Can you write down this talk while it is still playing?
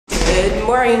Good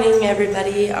morning,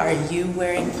 everybody. Are you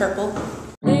wearing purple?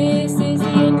 This is the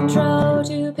intro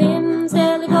to Pim's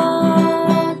Daily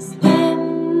Vlogs.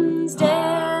 Pim's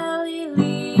Daily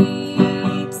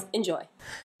Leaps. Enjoy.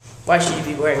 Why should you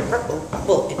be wearing purple?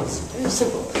 Well, it's very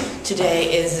simple.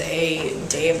 Today is a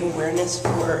day of awareness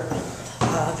for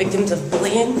victims of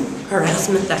bullying,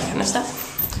 harassment, that kind of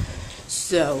stuff.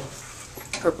 So,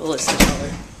 purple is the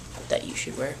color that you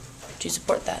should wear to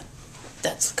support that.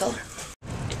 That's the color.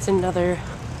 It's another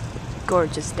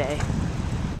gorgeous day.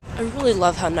 I really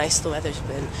love how nice the weather's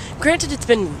been. Granted, it's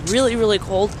been really, really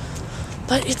cold,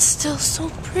 but it's still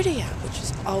so pretty out, which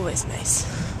is always nice.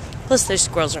 Plus, there's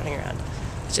squirrels running around.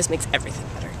 It just makes everything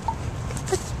better.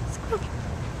 But squirrel.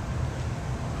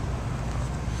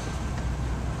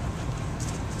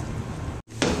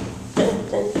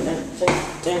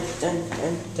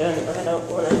 I don't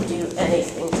want to do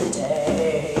anything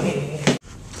today.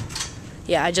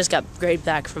 Yeah, I just got grade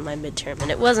back from my midterm,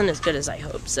 and it wasn't as good as I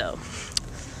hoped, so...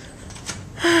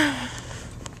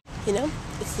 You know,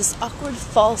 it's this awkward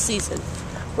fall season,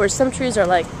 where some trees are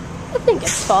like, I think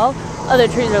it's fall. Other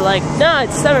trees are like, nah,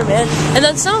 it's summer, man. And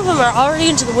then some of them are already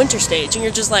into the winter stage, and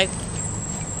you're just like...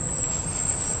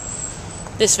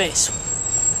 This face.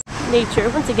 Nature,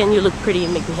 once again, you look pretty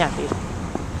and make me happy.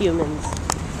 Humans.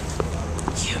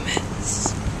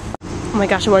 Humans. Oh my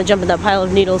gosh, I want to jump in that pile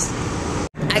of needles.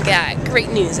 I got great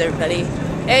news, everybody.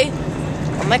 A,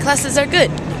 all my classes are good,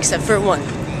 except for one.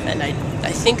 And I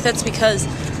think that's because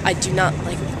I do not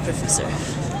like the professor.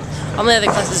 All my other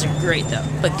classes are great, though.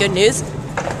 But good news,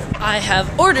 I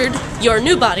have ordered your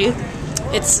new body.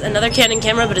 It's another Canon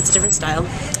camera, but it's a different style.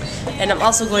 And I'm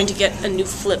also going to get a new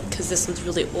flip, because this one's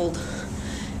really old.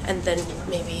 And then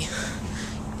maybe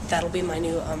that'll be my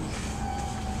new,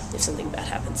 if something bad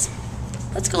happens.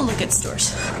 Let's go look at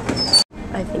stores.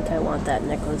 I think I want that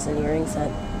necklace and earring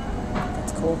set.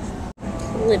 That's cool.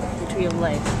 Live the Tree of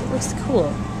Life. It looks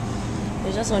cool.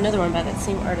 There's also another one by that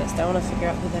same artist. I want to figure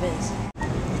out who that is.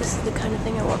 This is the kind of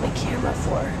thing I want my camera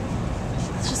for.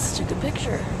 It's just such a good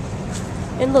picture.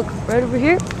 And look, right over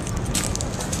here,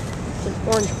 it's an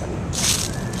orange one.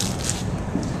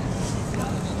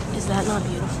 Is that not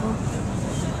beautiful?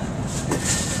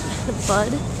 The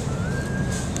bud.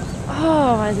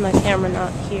 Oh, why is my camera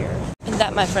not here? And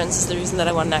that, my friends, is the reason that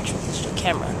I want an actual digital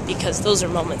camera, because those are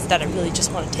moments that I really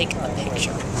just want to take a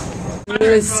picture.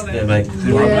 Yes. Yeah, like,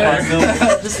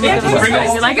 just make it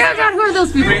you're like, oh god, who are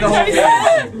those people?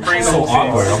 So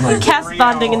awkward. I'm like, Cast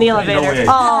bonding in the elevator.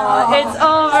 Oh, it's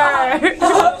over.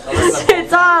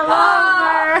 It's all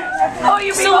over. Oh,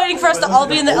 you're still waiting for us to all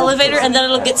be in the elevator, and then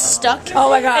it'll get stuck. Oh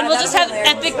my god. And we'll just have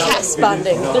epic cast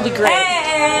bonding. It'll be great.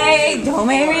 Hey, don't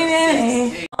make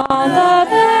me. On the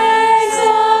banks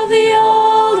of the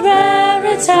old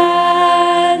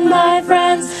Raritan, my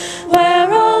friends,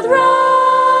 where old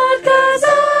Rutgers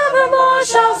evermore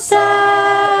shall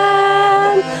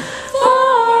stand.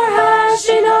 For has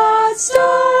she not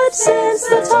stood since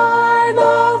the time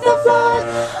of the flood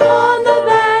on the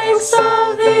banks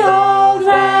of the old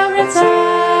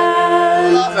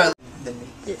Raritan? Love her.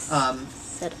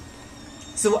 Set up.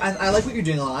 So I like what you're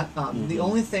doing a lot. The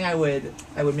only thing I would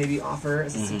maybe offer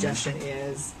as a suggestion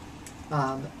is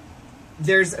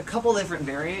there's a couple different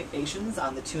variations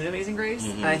on the Tune Amazing Grace,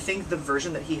 and I think the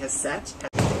version that he has set.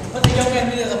 But they don't get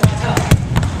me to the hotel.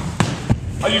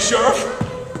 Are you sure?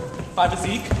 By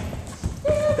physique?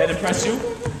 That impressed you?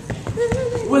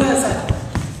 What is that?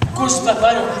 Of course, but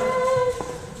I don't.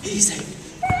 Easy.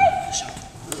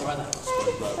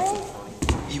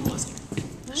 He wasn't.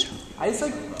 I just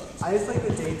like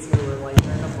the dates where we're like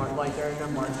during the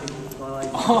marching,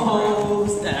 like Oh,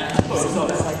 snap. so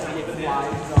it's like I get the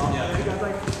vibes off.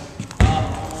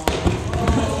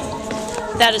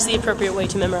 That is the appropriate way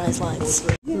to memorize lines.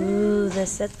 Ooh, the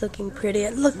set's looking pretty.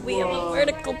 And look, we have a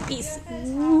vertical piece.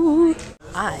 Ooh.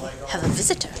 I have a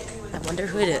visitor. I wonder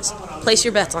who it is. Place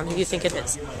your bets on who you think it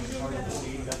is.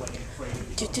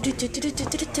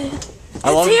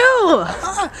 It's you!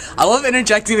 I love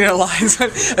interjecting your lines,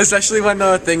 especially when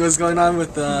the thing was going on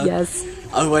with the... Yes.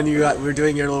 When you were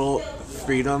doing your little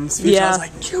freedom speech, Yeah. I was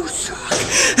like, you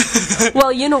suck!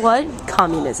 Well, you know what?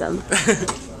 Communism.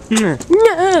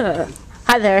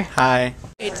 Hi there. Hi.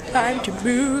 It's time to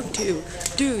move to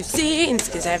do scenes,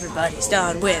 because everybody's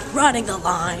done with running the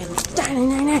line.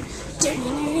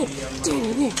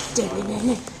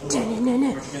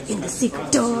 In the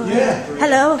secret door.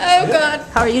 Hello. Oh god.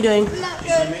 How are you doing? Not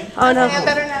good. Oh no. I'm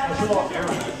better now.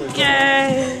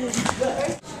 Yay.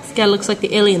 This guy looks like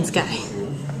the aliens guy.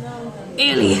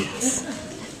 Aliens.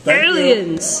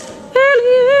 Aliens.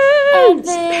 Aliens. And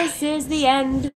this is the end.